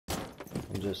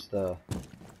I'm just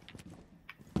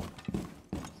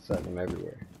setting them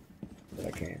everywhere that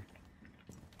I can.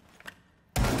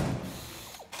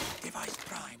 Device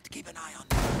primed. Keep an eye on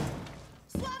them.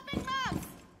 Swapping maps!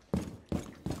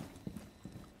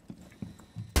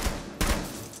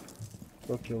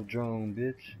 Fuck your drone,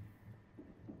 bitch.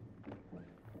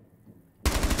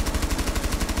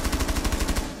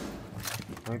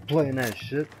 I ain't playing that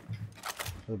shit.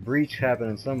 There's a breach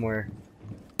happening somewhere.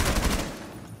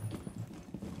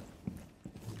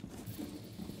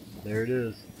 There it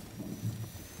is.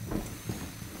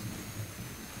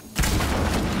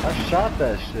 I shot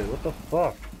that shit. What the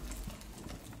fuck?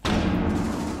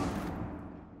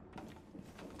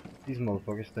 These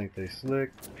motherfuckers think they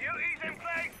slick.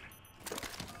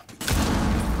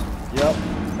 Yep,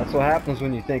 that's what happens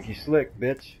when you think you slick,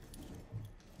 bitch.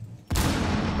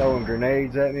 Throwing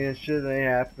grenades at me and shit, it ain't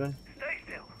happening. Stay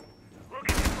still. Look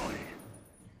at your body.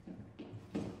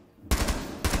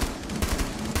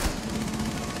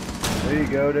 There you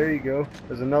go, there you go.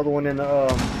 There's another one in the,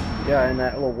 yeah, in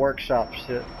that little workshop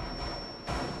shit.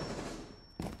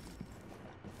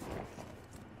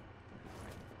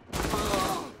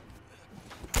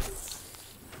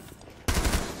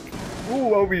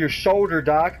 Ooh, over your shoulder,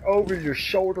 Doc. Over your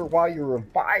shoulder while you're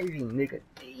reviving, nigga.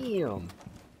 Damn.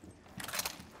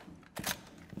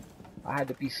 I had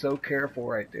to be so careful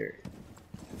right there.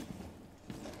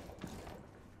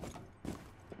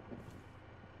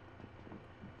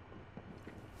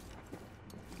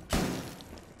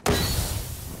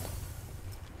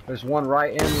 There's one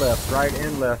right and left, right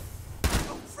and left.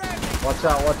 Watch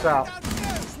out, watch out.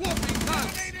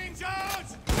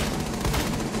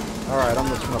 Alright, I'm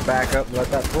just gonna back up and let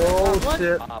that. Oh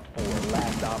shit.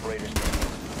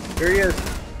 Here he is.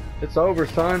 It's over,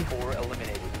 son.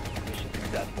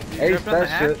 Ace that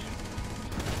shit.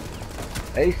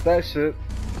 Ace that shit.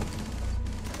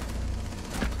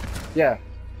 Yeah.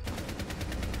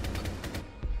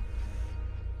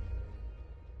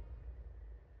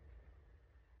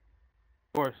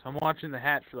 Of course, I'm watching the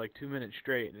hatch for like 2 minutes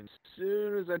straight, and as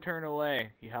soon as I turn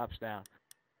away, he hops down.